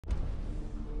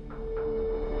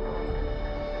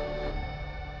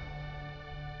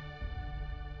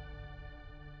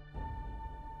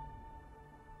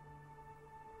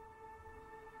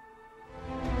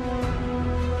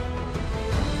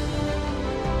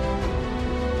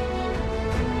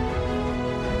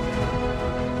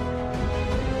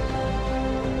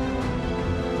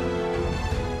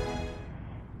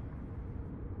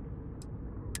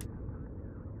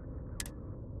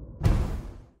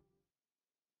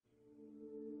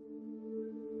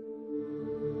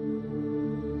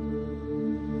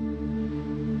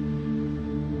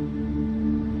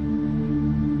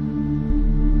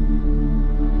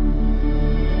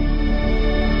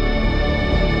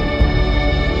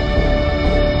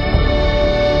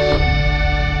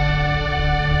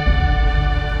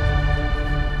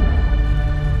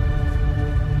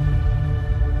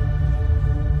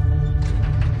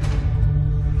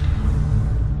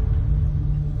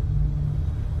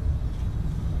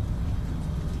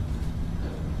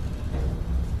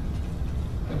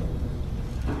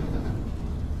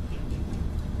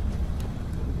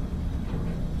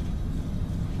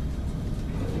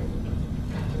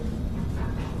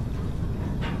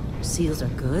Seals are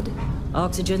good.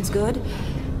 Oxygen's good.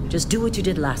 Just do what you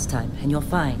did last time, and you're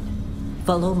fine.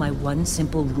 Follow my one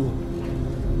simple rule.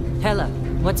 Hella,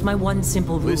 what's my one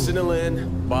simple rule? Listen to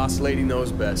Lynn. Boss lady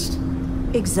knows best.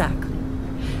 Exactly.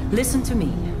 Listen to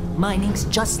me. Mining's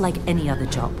just like any other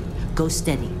job. Go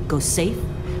steady, go safe,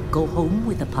 go home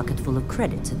with a pocket full of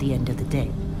credits at the end of the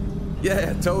day.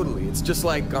 Yeah, totally. It's just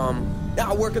like,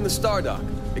 I work in the Star Dock.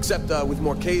 Except, with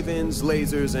more cave-ins,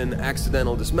 lasers, and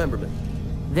accidental dismemberment.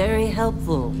 Very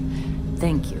helpful.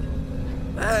 Thank you.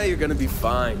 You're gonna be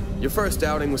fine. Your first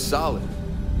outing was solid.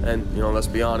 And, let's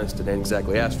be honest, it ain't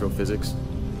exactly astrophysics.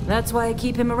 That's why I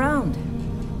keep him around.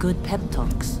 Good pep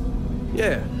talks.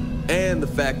 Yeah, and the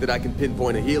fact that I can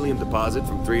pinpoint a helium deposit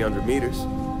from 300 meters.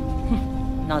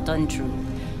 Not untrue.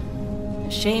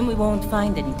 Shame we won't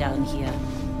find any down here.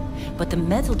 But the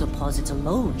metal deposits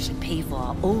alone should pay for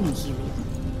our own helium.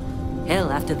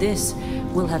 Hell, after this,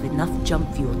 we'll have enough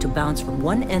jump fuel to bounce from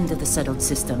one end of the settled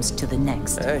systems to the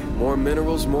next. Hey, more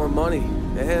minerals, more money.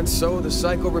 And so the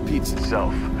cycle repeats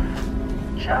itself.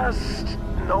 Just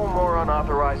no more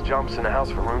unauthorized jumps in the house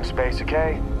for room space,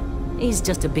 okay? He's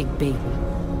just a big baby.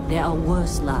 There are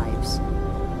worse lives.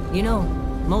 You know,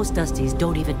 most Dusties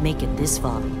don't even make it this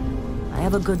far. I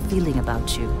have a good feeling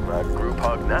about you. A group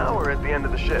hug now or at the end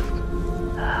of the shift?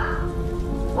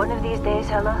 One of these days,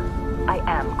 Hella, I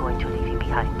am going to leave you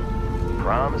behind.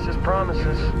 Promises,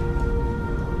 promises.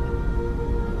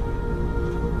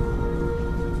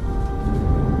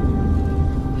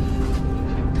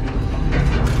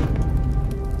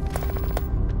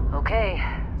 Okay,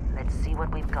 let's see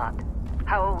what we've got.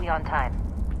 How are we on time?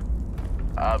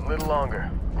 A little longer.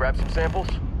 Grab some samples?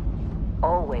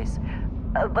 Always.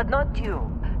 But not you.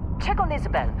 Check on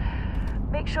Isabel.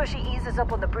 Make sure she eases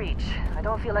up on the breach. I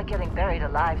don't feel like getting buried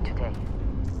alive today.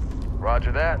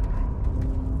 Roger that.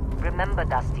 Remember,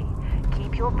 Dusty,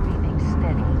 keep your breathing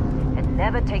steady and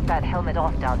never take that helmet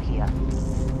off down here.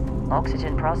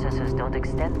 Oxygen processors don't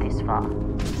extend this far.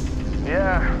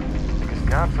 Yeah, because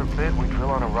God forbid we drill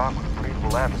on a rock with a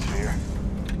breathable atmosphere.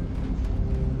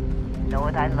 Know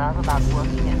what I love about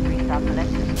working in pre-stop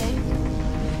collector space?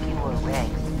 Fewer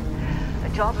ranks. A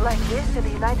job like this in the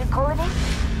United Colonies?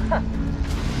 Huh.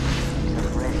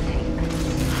 Some red tape.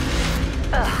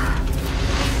 Ugh.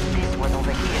 This one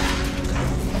over here.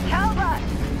 Calvert!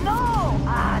 No!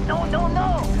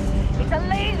 No! It's a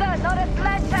laser, not a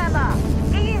sledgehammer!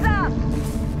 Ease up!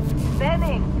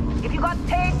 Benning, if you got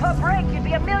paid per break, you'd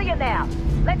be a millionaire.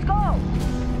 Let's go!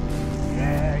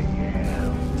 Yeah,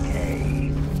 okay.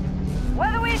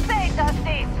 What do we say,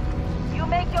 Dusties? You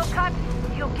make your cut,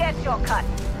 you get your cut.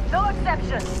 No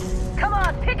exceptions. Come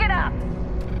on, pick it up!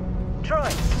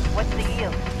 Troy, what's the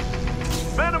yield?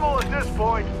 Minimal at this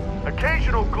point.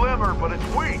 Occasional glimmer, but it's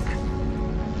weak.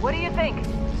 What do you think?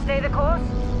 Stay the course?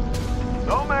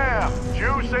 No, ma'am.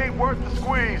 Juice ain't worth the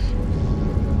squeeze.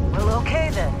 Well, okay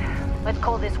then. Let's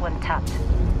call this one tapped.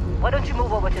 Why don't you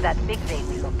move over to that big vein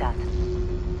we looked at?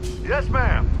 Yes,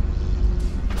 ma'am.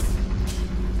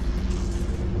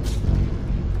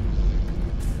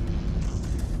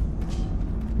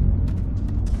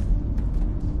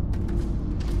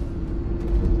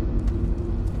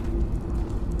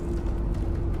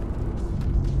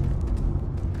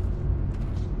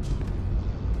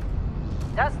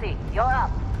 Dusty, you're up.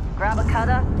 Grab a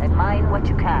cutter and mine what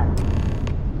you can.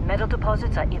 Metal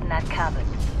deposits are in that cavern.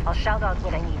 I'll shout out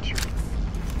when I need you.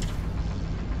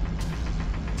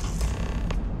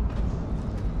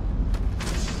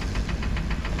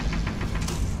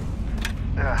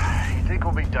 You think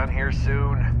we'll be done here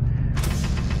soon?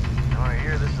 I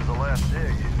hear this is the last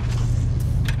dig.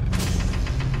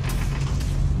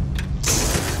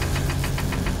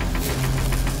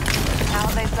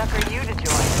 How'd they sucker you to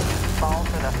join? Fall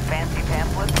for the fancy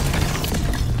pamphlets?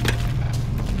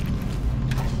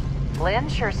 Lynn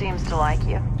sure seems to like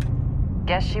you.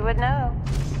 Guess she would know,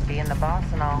 being the boss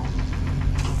and all.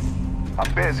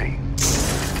 I'm busy.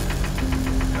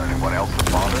 Anyone else to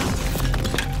bother?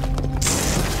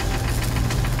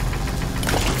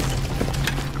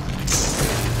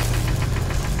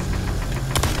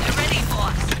 They're ready for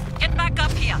us. Get back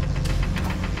up here.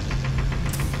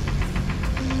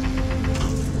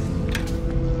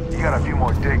 You got a few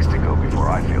more digs to go before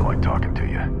I feel like talking to you.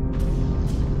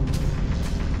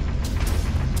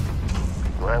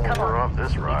 Glad Come we're on. off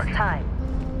this rock. It's time.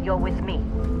 You're with me.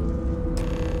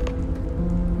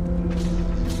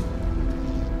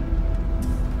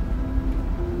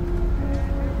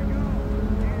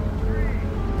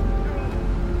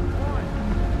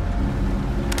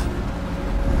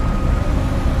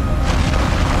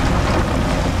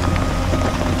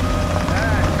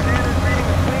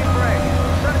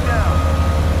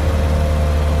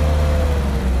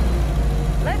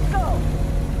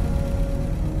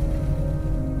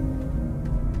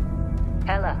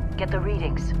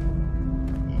 readings.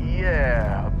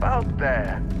 Yeah, about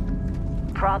that.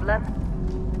 Problem?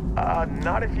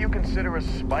 Not if you consider a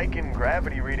spike in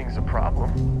gravity readings a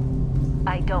problem.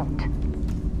 I don't.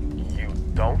 You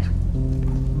don't?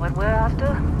 What we're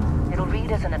after, it'll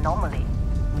read as an anomaly.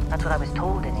 That's what I was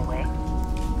told anyway.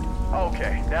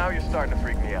 Okay, now you're starting to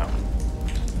freak me out.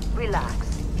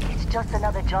 Relax. It's just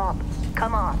another job.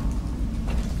 Come on.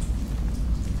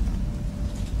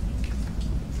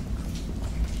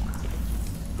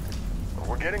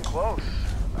 We're getting close,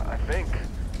 I think.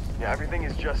 Yeah, everything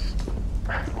is just...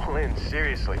 Well, Lynn,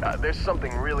 seriously, there's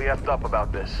something really effed up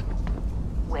about this.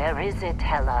 Where is it,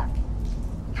 Hella?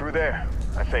 Through there,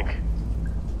 I think.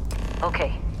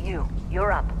 Okay,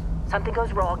 you're up. Something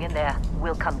goes wrong in there,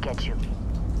 we'll come get you.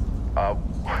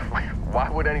 Why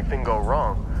would anything go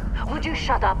wrong? Would you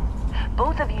shut up?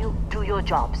 Both of you do your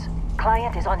jobs.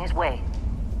 Client is on his way.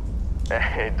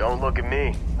 Hey, don't look at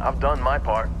me. I've done my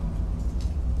part.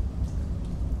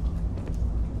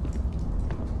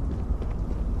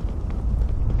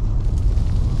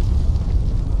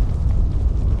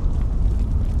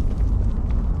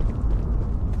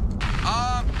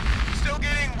 Still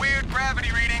getting weird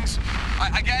gravity readings.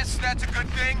 I guess that's a good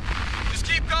thing. Just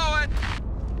keep going.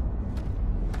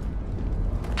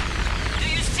 Do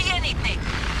you see anything?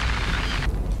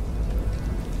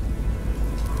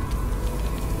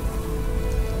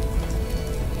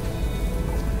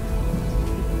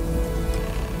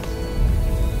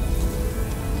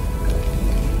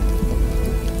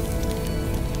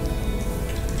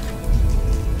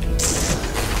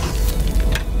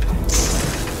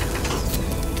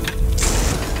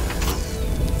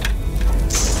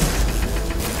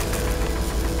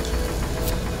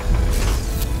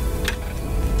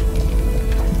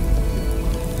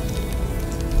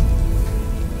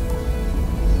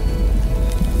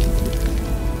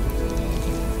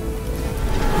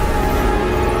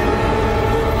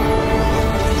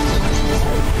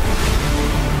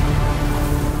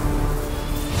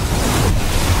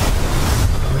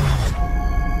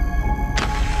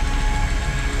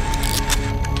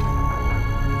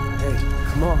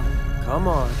 Come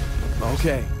on.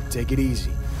 Okay, take it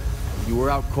easy. You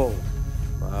were out cold.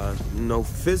 No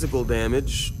physical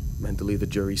damage. Mentally, the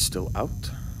jury's still out.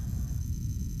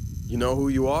 You know who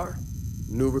you are?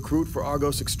 New recruit for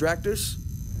Argos Extractors?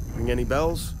 Ring any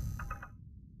bells?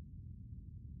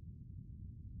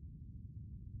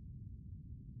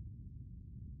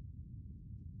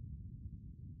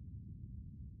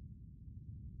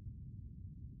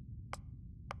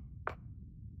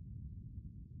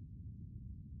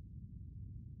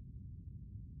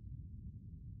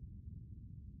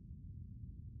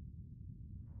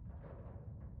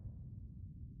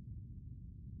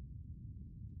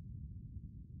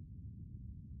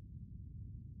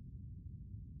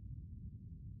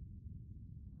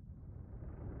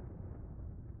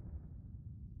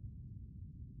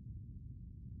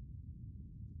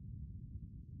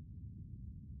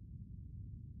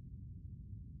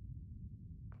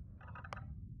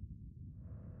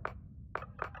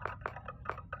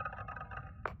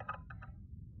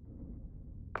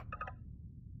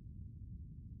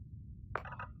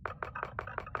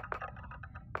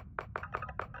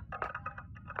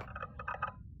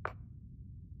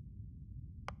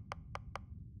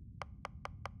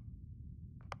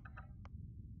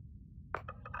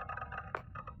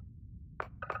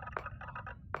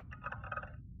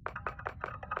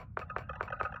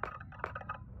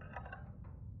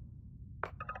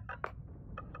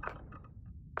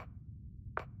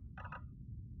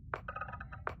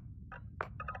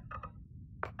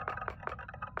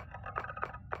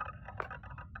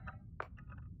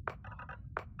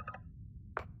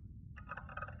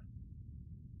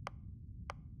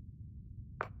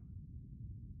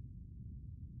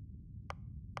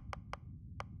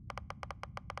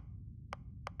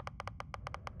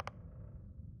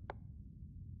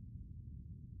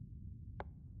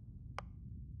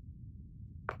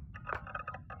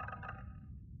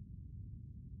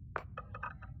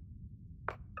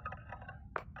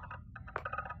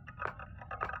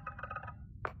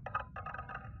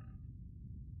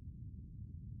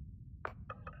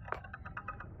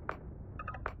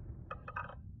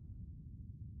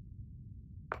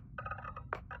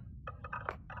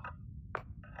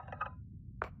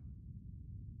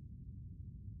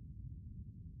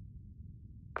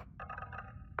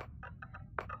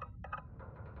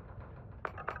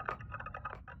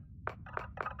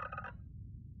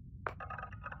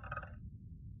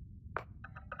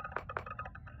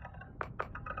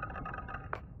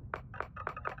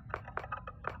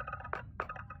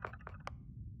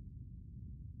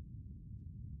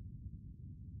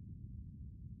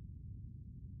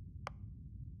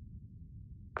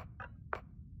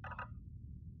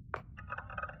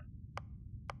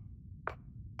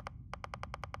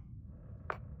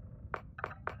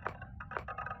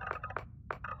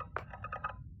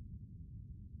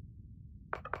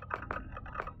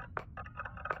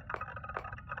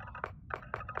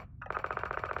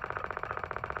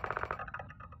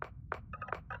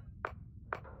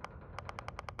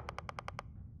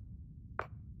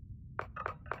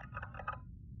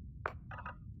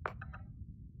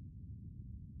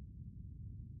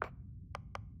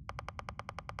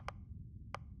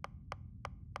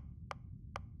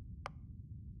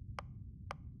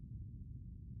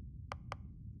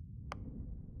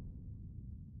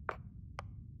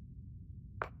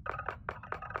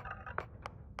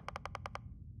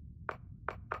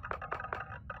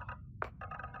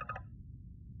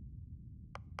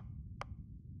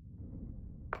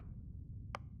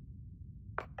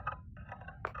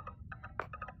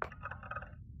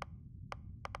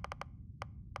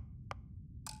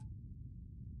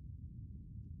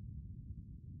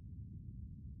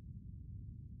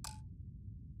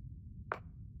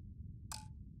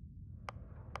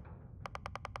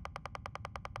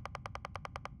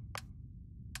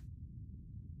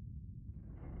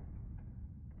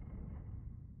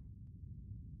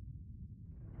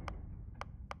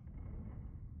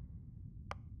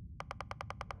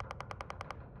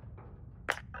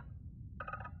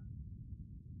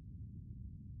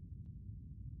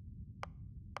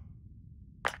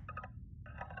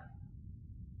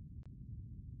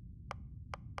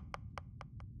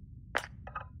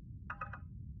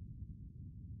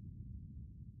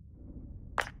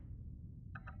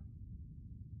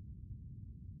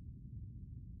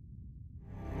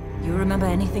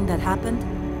 remember anything that happened?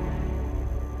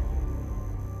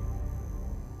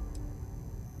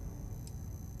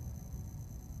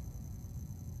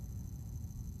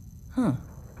 Huh.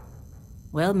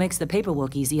 Well, makes the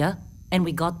paperwork easier, and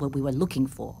we got what we were looking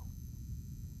for.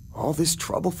 All this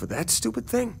trouble for that stupid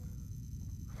thing?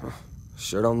 Huh.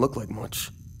 Sure don't look like much.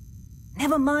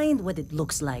 Never mind what it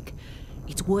looks like.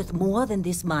 It's worth more than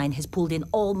this mine has pulled in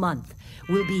all month.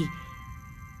 We'll be...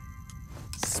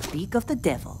 Speak of the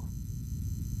devil.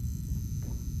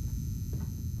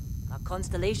 Our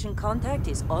constellation contact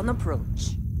is on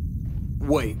approach.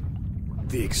 Wait,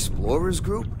 the Explorers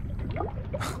group?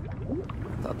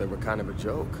 I thought they were kind of a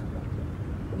joke.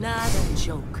 Not a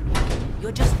joke.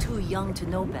 You're just too young to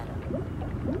know better.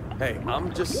 Hey,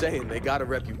 I'm just saying they got a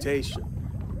reputation.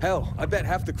 Hell, I bet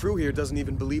half the crew here doesn't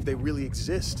even believe they really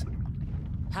exist.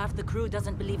 Half the crew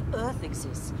doesn't believe Earth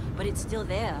exists, but it's still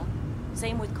there.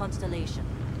 Same with Constellation.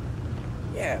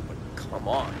 Yeah, but come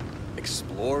on.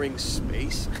 Exploring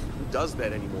space? Who does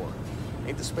that anymore?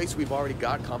 Ain't the space we've already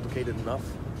got complicated enough?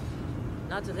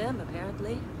 Not to them,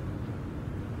 apparently.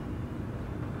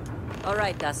 All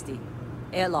right, Dusty.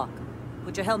 Airlock.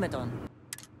 Put your helmet on.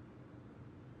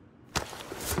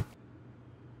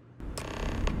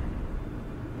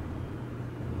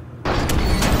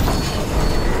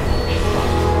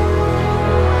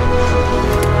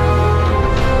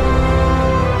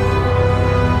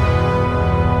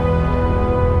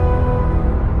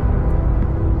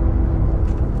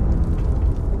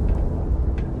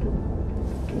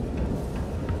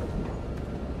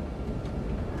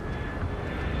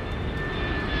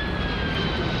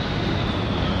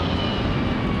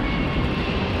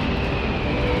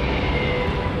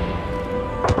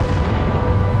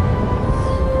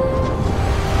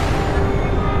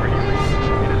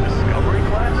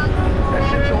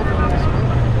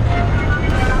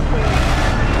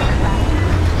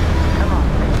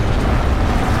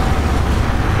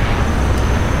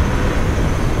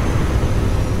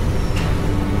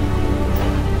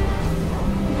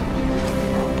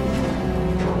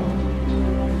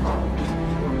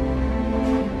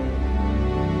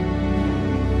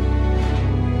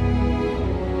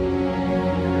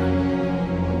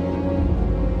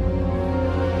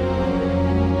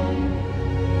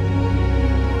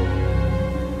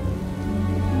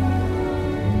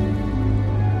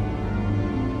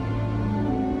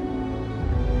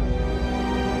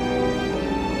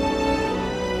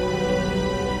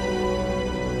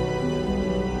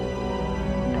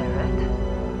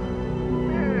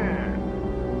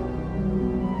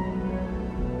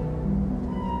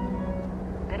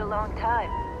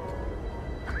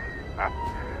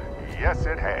 Yes,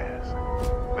 it has.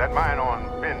 That mine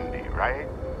on Bendy, right?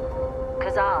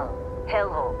 Kazal,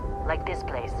 hellhole, like this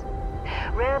place.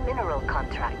 Rare mineral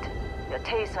contract. Your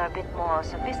tastes are a bit more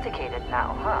sophisticated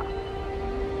now, huh?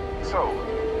 So,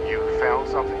 you found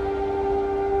something?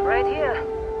 Right here.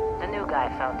 The new guy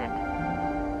found it.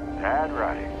 That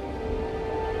right.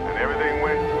 And everything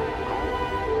went cool?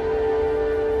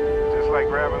 Just like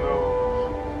grabbing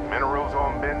those minerals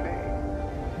on Bendy?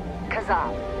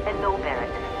 Kazal, and no Barrett,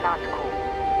 not cool.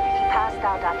 He passed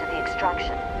out after the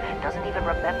extraction. Doesn't even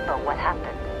remember what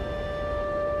happened.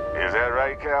 Is that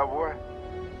right, cowboy?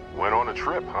 Went on a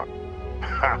trip, huh?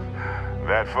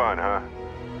 That fun, huh?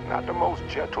 Not the most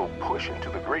gentle push into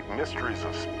the great mysteries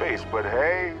of space, but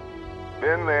hey,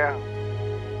 been there.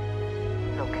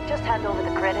 Look, just hand over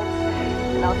the credits,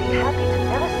 and I'll be happy to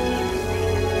never see you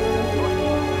sing. Or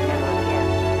ever again.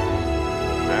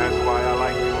 That's why I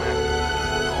like you, man.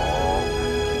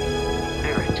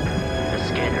 Barrett, the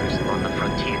scanners on the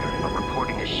frontier are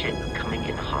reporting a ship coming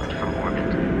in hot from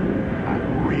orbit. I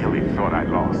really thought I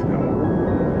lost them.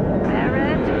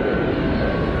 Barrett?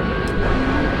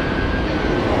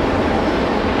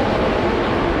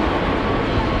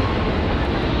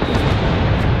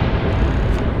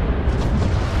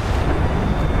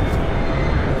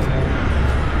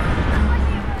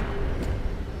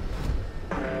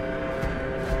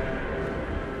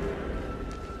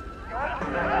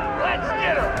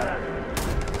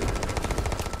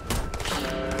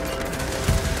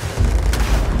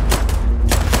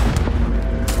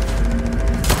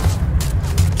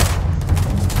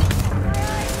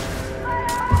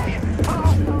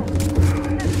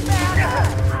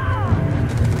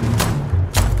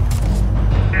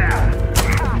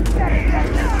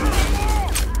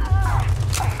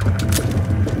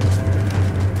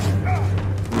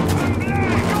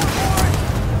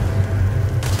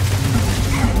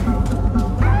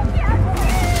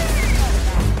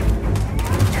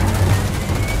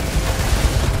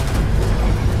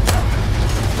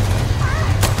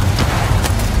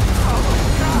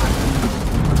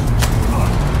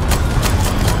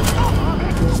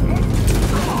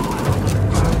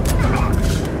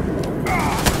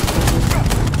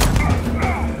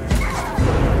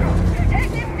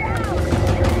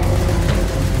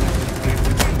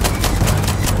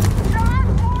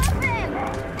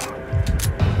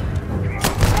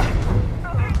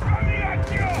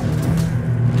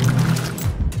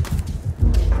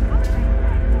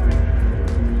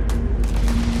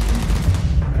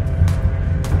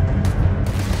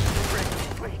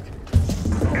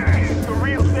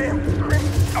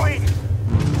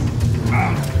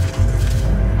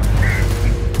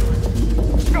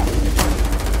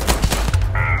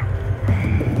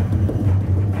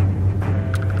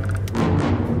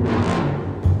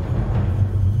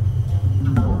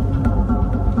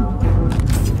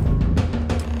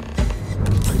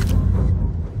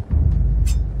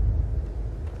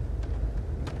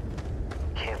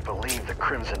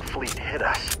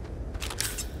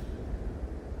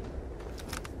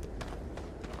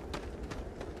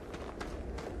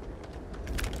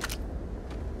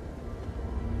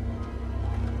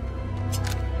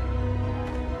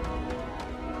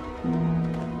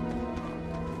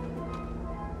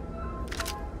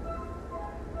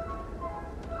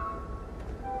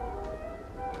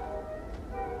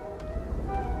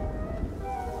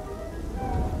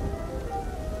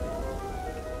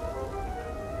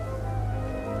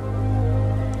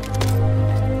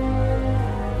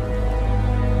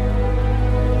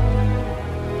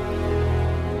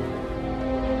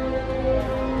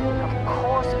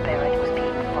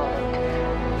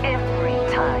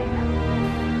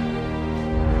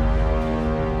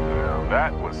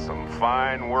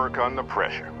 fine work under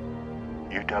pressure.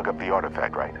 You dug up the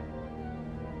artifact, right?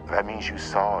 That means you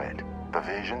saw it. The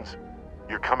visions?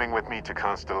 You're coming with me to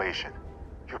Constellation.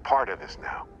 You're part of this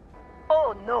now.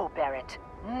 Oh, no, Barrett.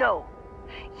 No.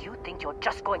 You think you're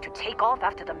just going to take off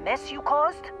after the mess you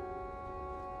caused?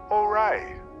 Oh,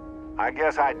 right. I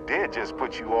guess I did just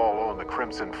put you all on the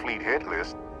Crimson Fleet hit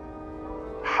list.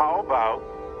 How about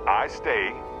I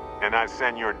stay and I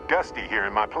send your Dusty here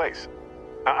in my place?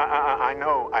 I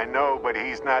know, but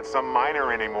he's not some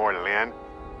miner anymore, Lynn.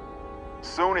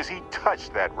 Soon as he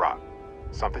touched that rock,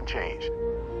 something changed.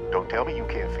 Don't tell me you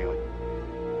can't feel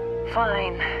it.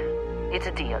 Fine. It's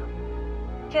a deal.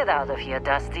 Get out of here,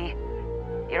 Dusty.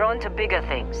 You're on to bigger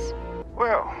things.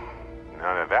 Well,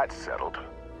 now that that's settled.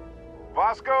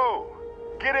 Vasco,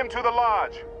 get him to the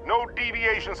lodge. No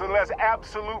deviations unless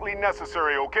absolutely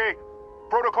necessary, okay?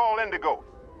 Protocol Indigo.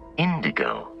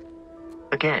 Indigo?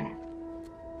 Again.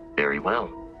 Very well.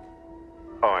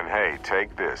 Oh, and hey,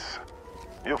 take this.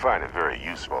 You'll find it very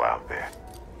useful out there.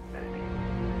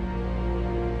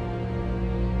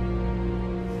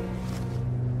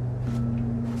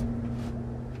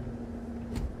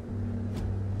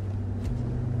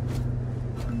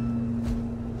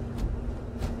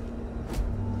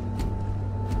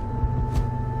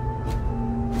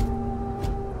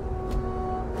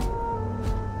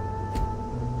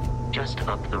 Just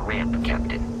up the ramp,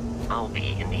 Captain. I'll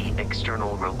be in the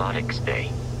external robotics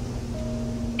bay.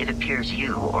 It appears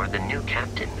you are the new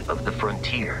captain of the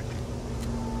Frontier.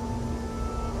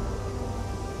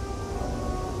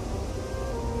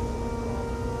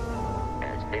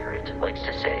 As Barrett likes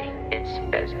to say,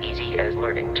 it's as easy as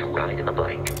learning to ride a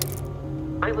bike.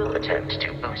 I will attempt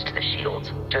to boost the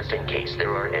shields, just in case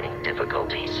there are any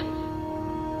difficulties.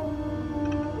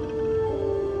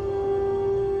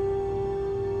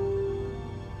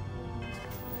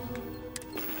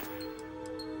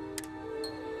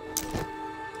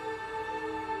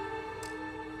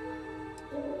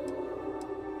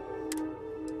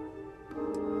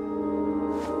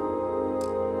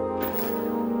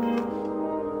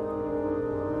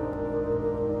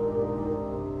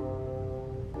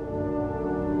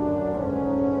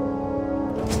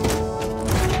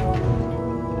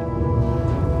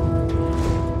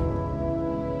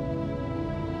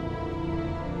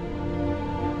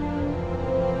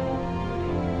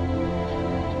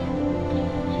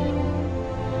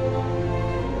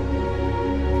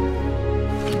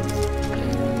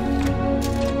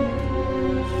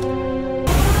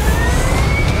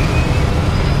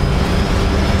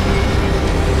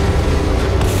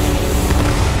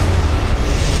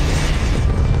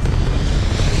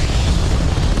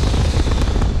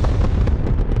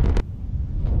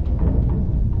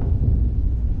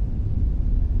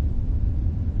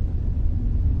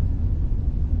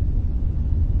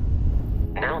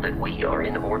 We are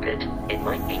in orbit, it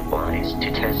might be wise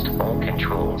to test all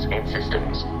controls and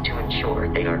systems to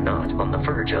ensure they are not on the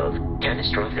verge of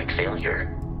catastrophic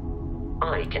failure.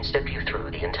 I can step you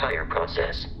through the entire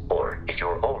process, or if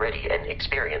you're already an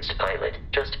experienced pilot,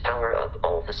 just power up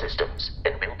all the systems,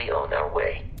 and we'll be on our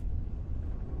way.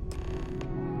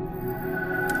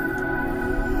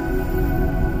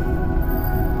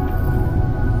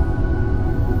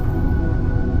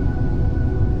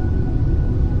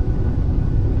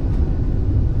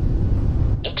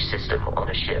 On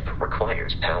a ship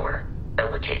requires power.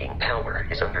 Allocating power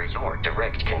is under your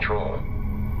direct control.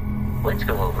 Let's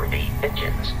go over the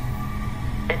engines.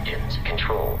 Engines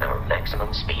control our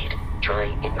maximum speed. Try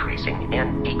increasing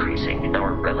and decreasing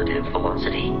our relative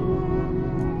velocity.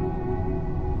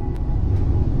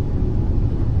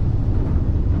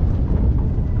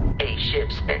 A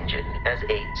ship's engine has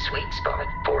a sweet spot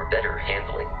for better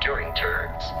handling during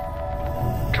turns.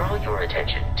 Draw your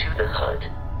attention to the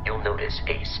HUD. You'll notice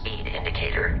a speed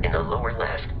indicator in the lower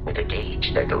left with a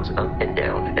gauge that goes up and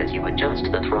down as you adjust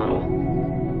the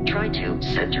throttle. Try to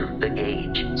center the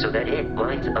gauge so that it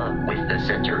lines up with the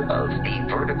center of the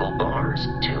vertical bars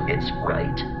to its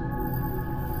right.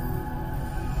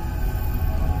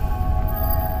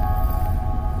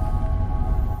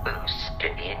 Boosts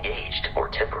can be engaged for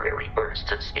temporary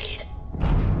bursts of speed.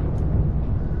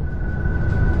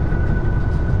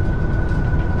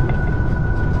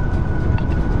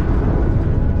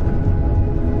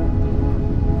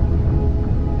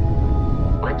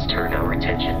 Turn our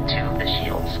attention to the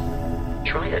shields.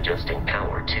 Try adjusting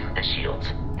power to the shields.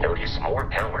 Notice more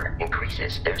power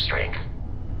increases their strength.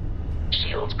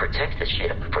 Shields protect the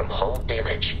ship from hull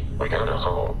damage. Without a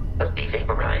hull, they'll be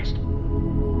vaporized.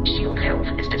 Shield health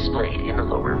is displayed in the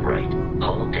lower right.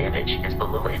 Hull damage is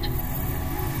below it.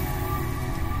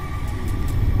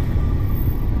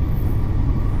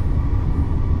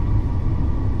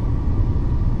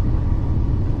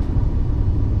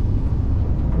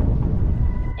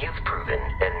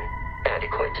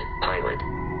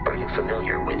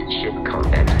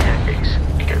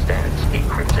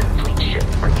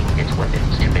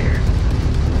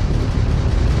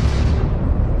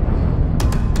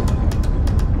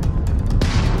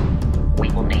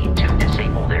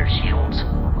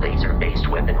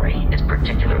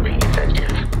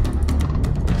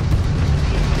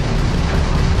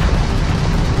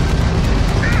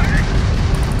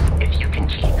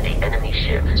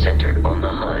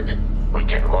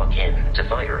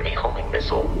 fire a homing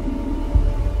missile.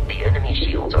 The enemy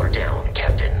shields are down,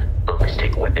 Captain.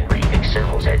 Ballistic weaponry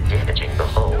excels at damaging the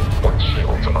hull once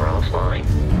shields are offline.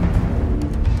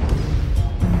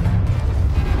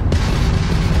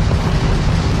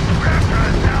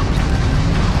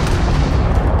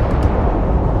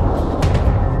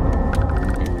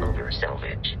 Over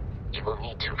salvage. You will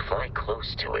need to fly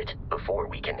close to it before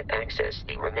we can access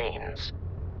the remains.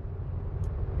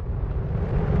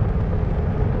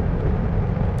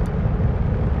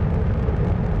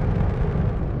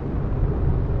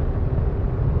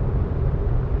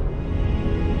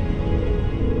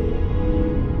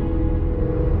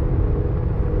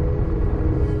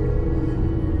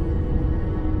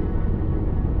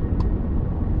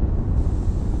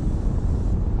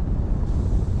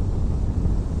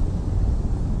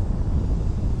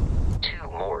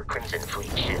 Crimson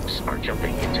Fleet ships are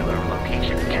jumping into our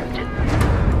location, Captain.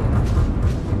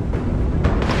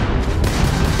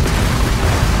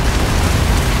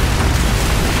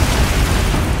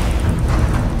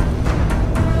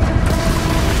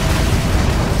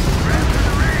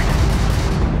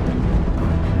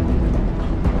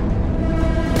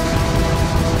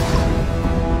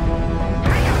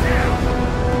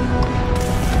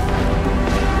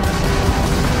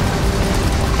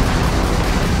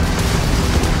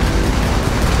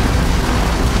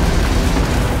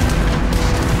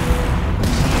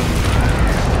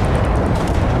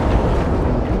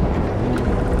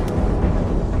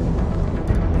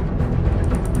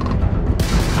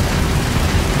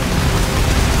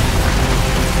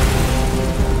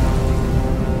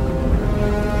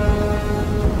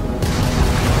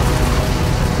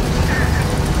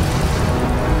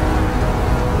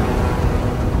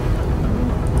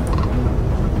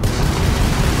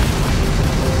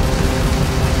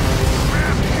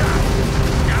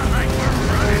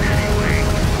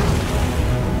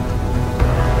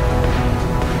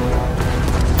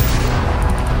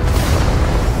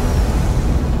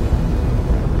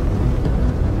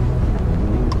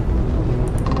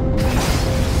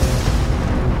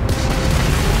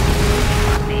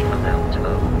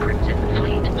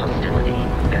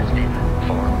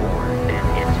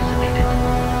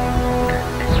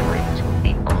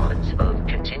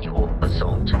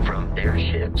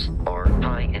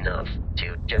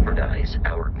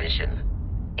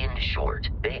 In short,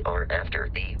 they are after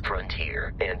the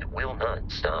frontier and will not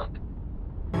stop.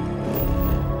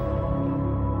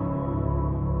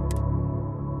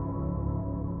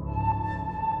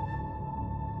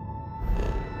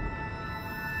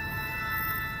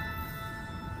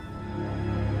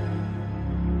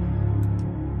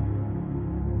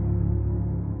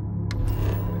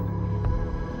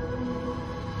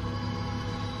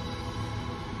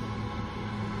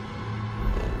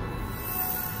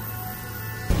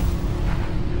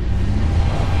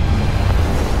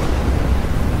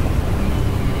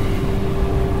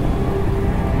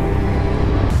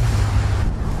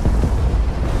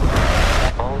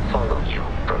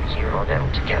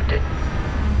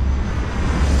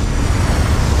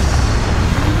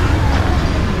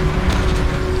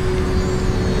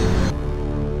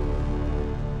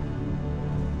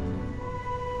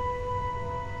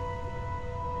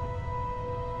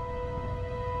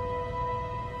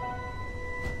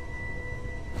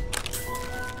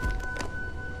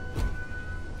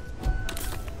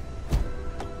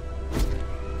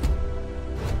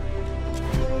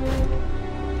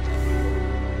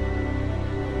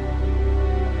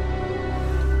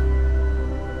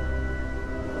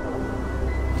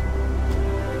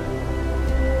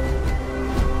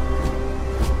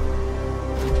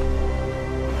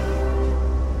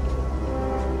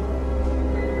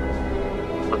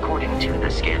 According to the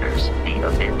scanners, the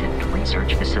abandoned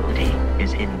research facility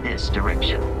is in this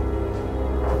direction.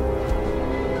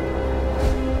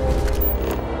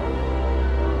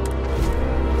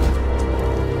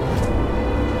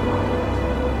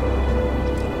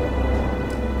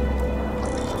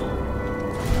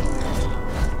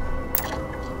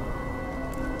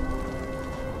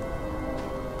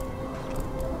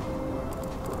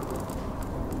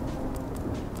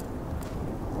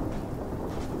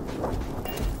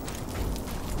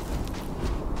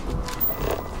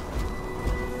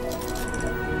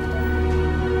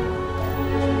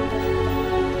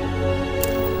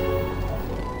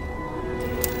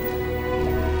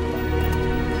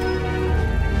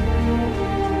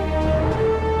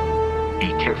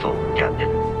 Careful, Captain.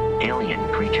 Alien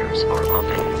creatures are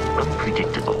often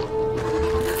unpredictable.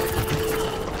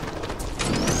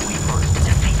 We must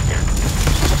defeat them.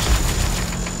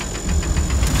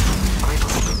 I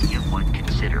believe you would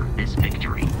consider this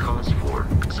victory cause for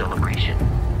celebration.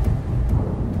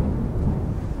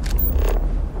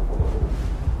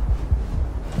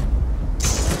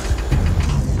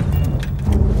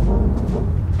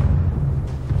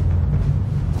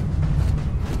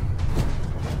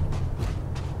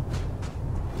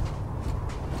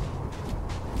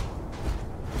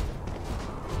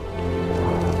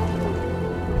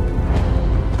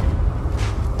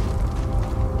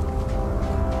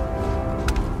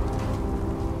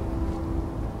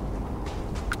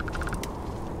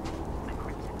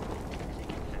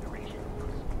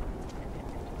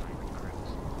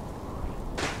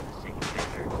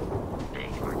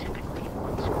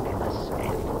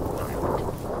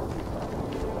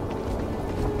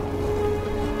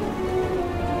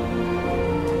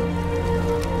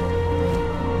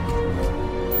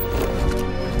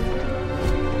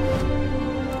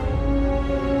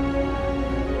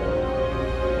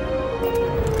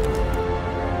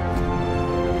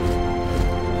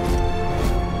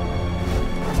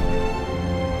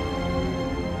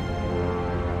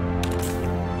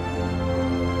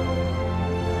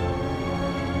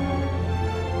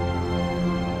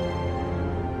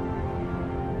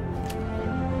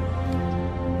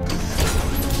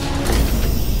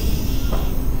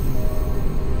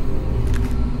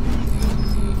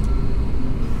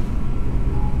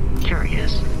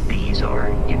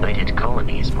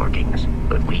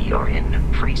 We are in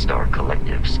Freestar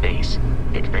Collective space.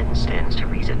 It then stands to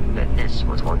reason that this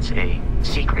was once a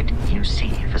secret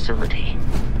UC facility.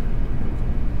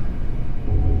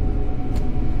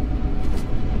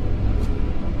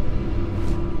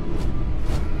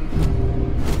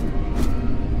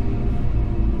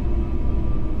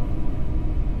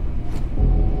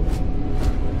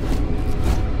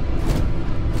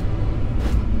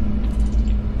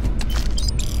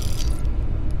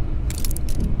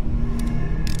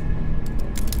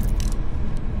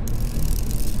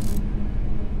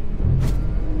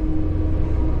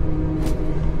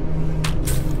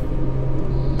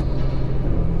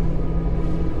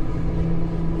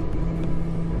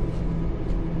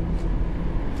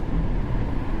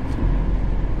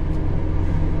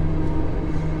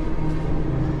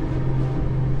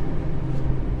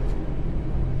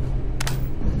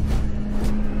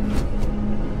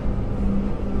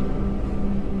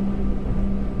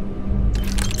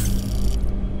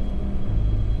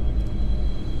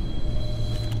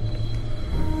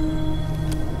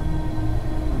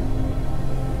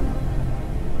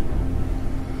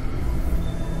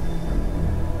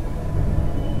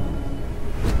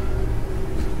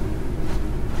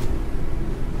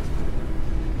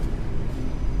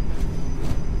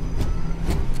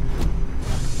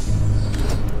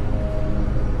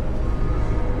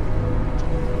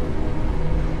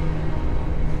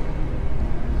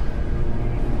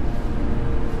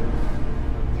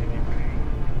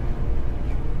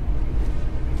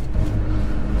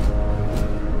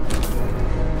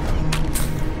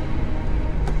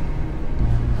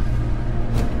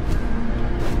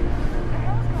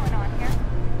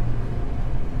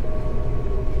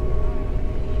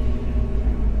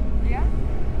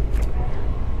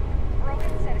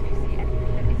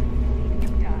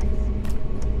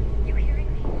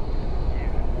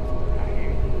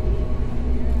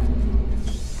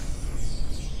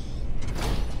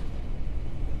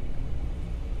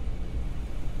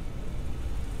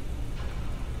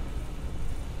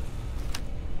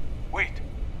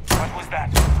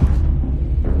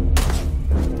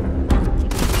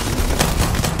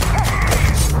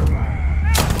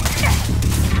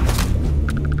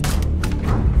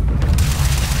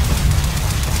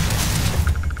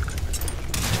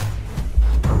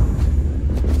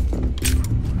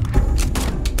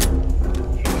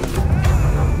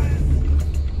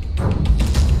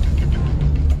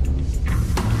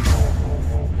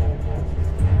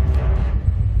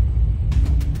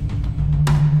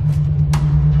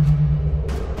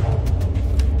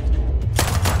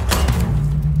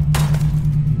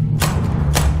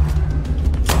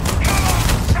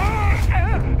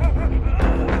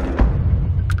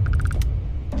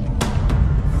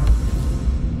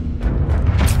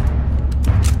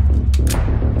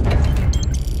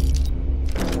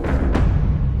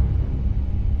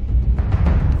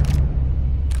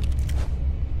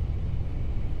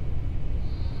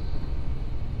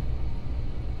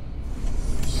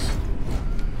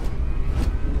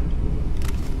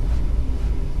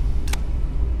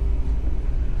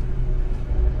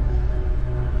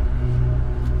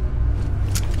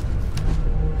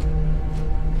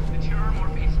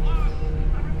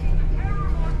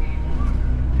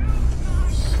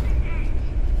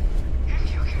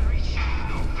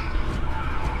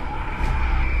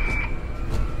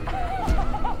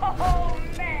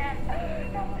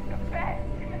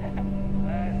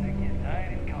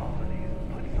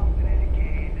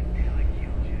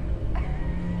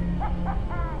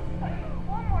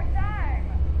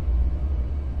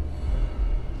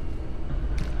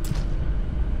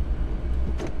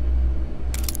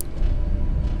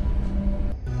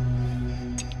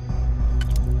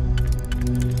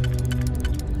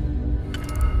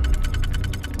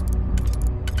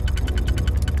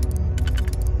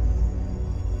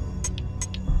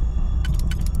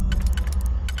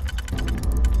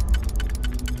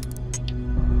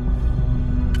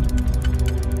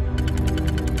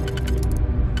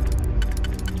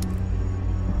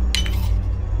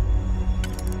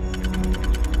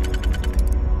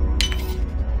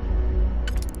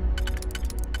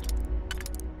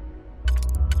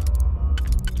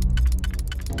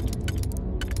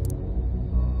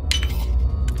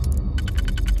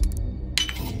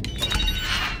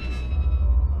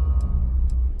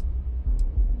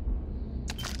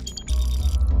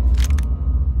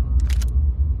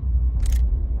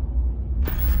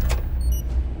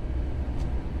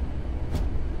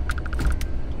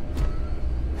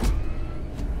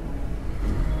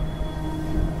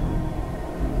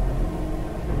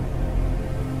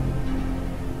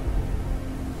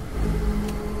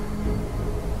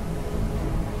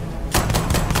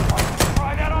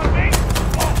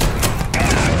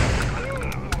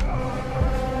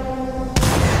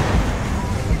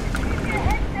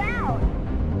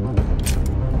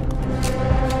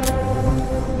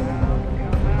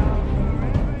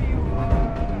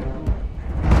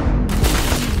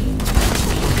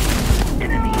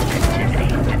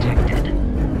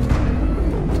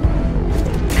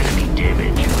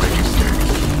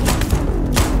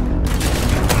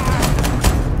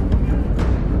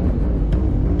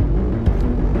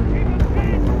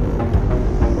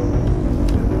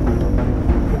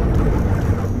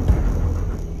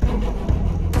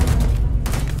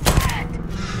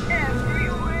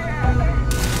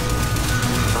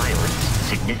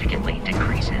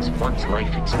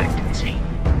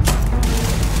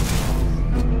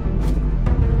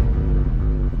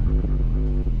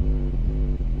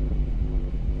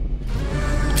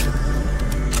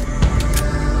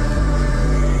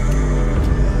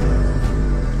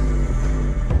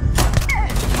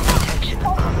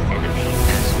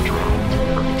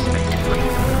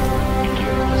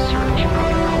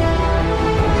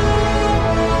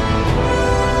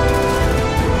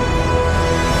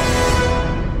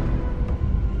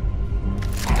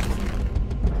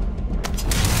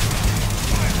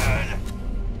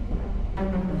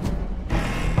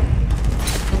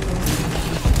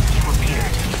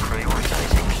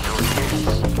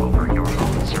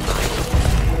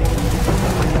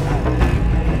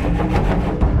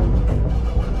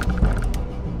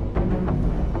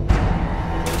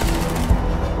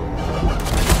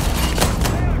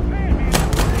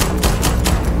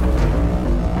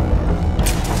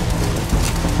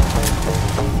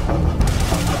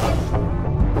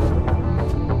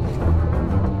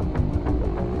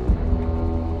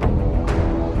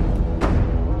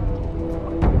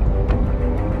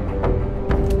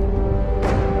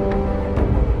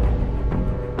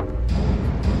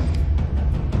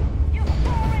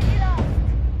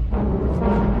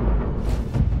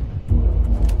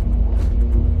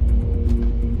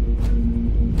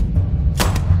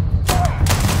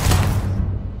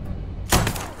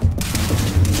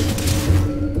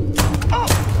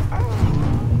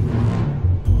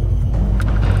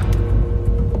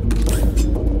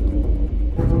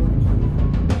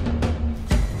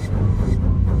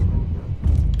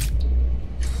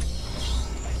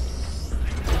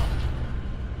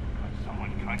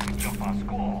 our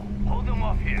score. Hold them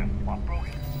off here while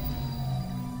Brogan.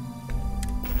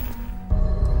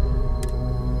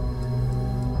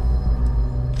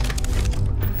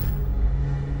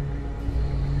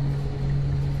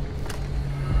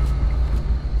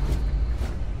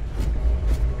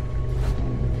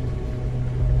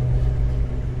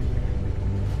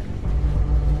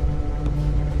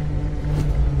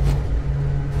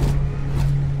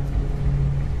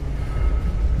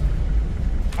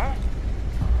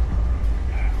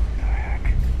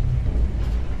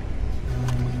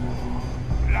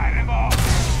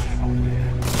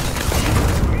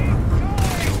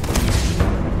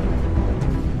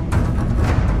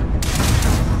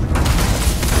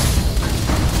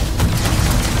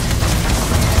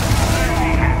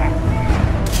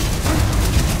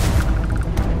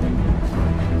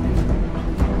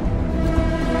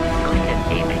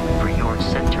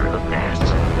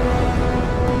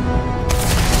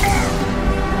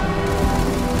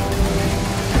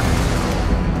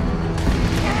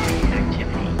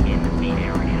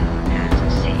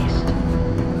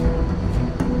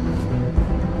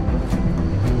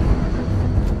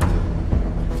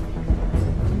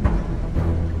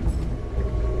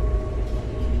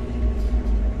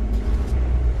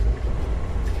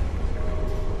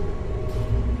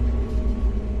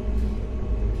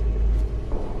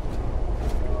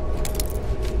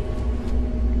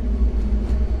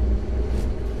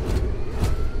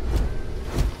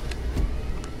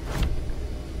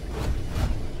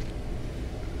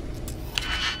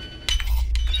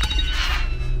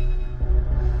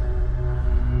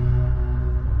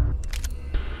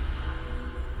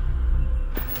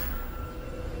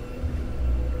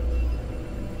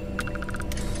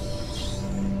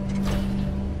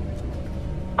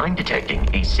 I'm detecting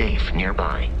a safe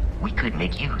nearby. We could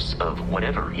make use of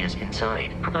whatever is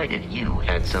inside, provided you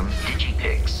had some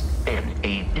digipics and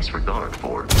a disregard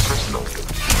for personal.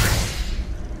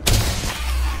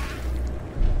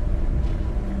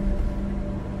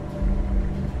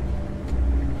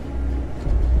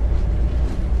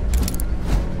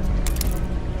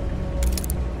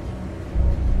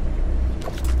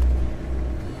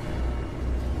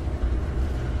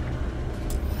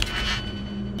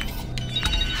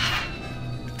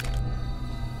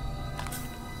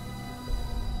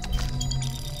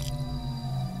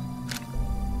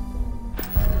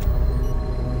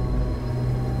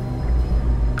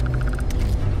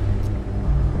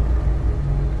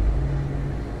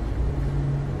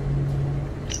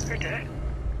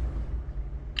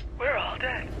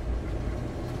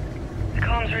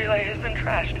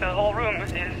 The whole room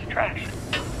is trashed.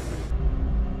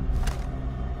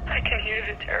 I can hear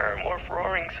the terror morph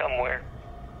roaring somewhere.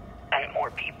 And more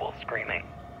people screaming.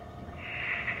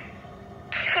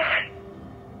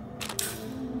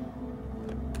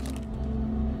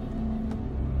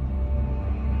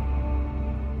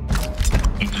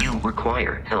 If you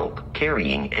require help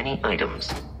carrying any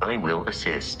items, I will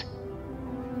assist.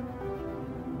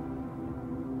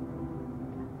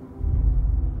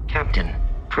 Captain,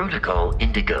 Protocol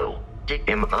Indigo.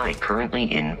 Am I currently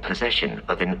in possession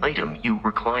of an item you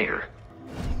require?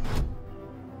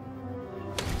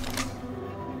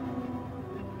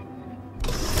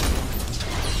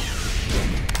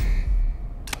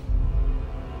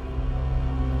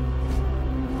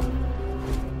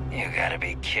 You gotta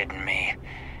be kidding me.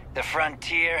 The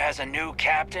Frontier has a new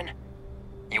captain?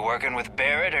 You working with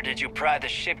Barrett, or did you pry the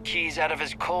ship keys out of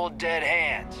his cold, dead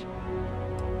hands?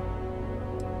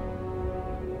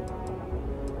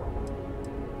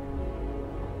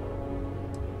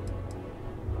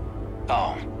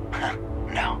 Oh,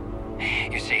 no.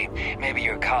 You see, maybe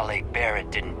your colleague Barrett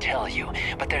didn't tell you,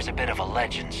 but there's a bit of a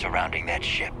legend surrounding that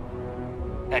ship.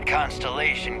 That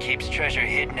constellation keeps treasure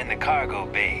hidden in the cargo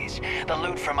bays, the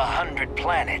loot from 100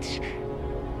 planets,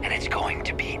 and it's going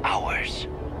to be ours.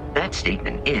 That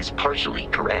statement is partially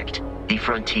correct. The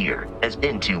Frontier has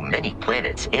been to many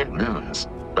planets and moons,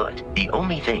 but the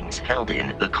only things held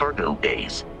in the cargo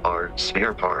bays are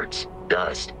spare parts,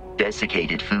 dust,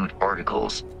 desiccated food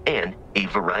particles, and a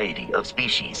variety of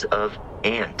species of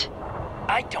ant.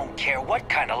 I don't care what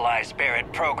kind of lies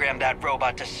Barrett programmed that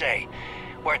robot to say.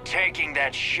 We're taking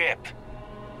that ship.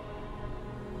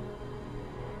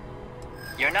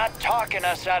 You're not talking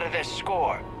us out of this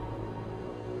score.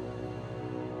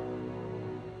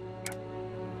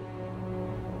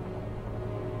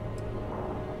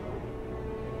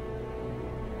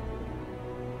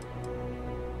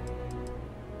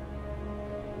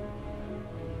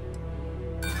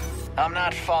 I'm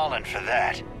not falling for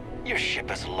that. Your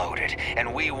ship is loaded,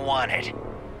 and we want it.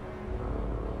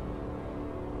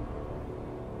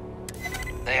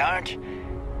 They aren't?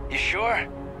 You sure?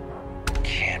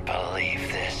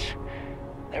 believe this.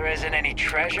 There isn't any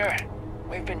treasure?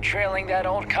 We've been trailing that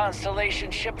old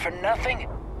Constellation ship for nothing?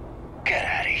 Get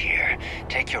out of here.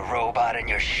 Take your robot and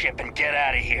your ship and get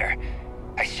out of here.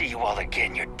 I see you all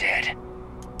again, you're dead.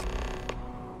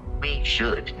 We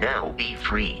should now be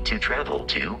free to travel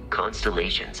to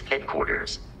Constellation's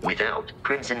headquarters without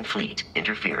Crimson Fleet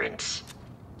interference.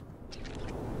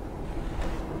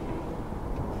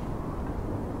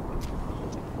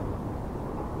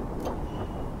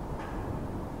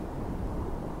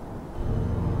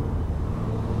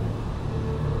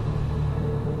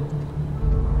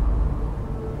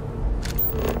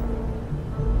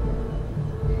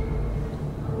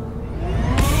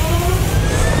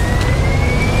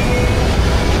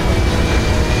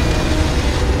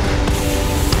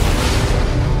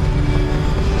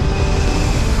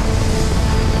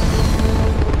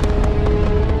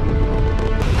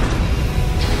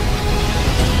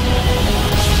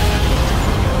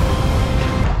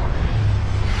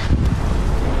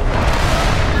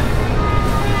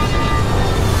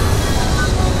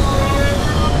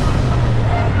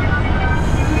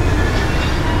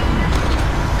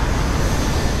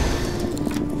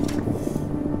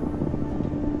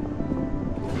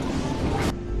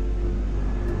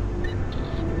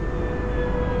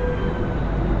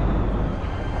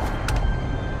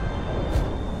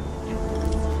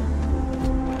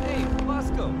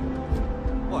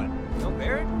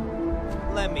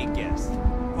 Let me guess.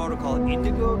 Protocol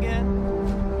Indigo again?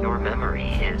 Your memory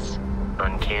is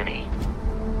uncanny.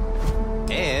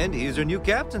 And he's your new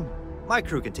captain. My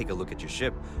crew can take a look at your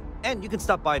ship, and you can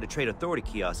stop by the Trade Authority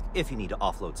kiosk if you need to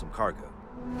offload some cargo.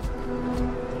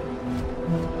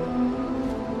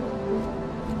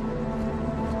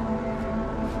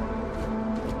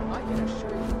 I can assure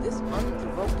you this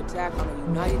unprovoked attack on a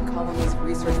United Colonies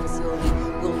research facility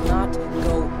will not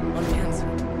go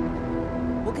unanswered.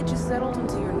 We'll get you settled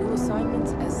into your new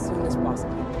assignments as soon as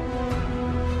possible.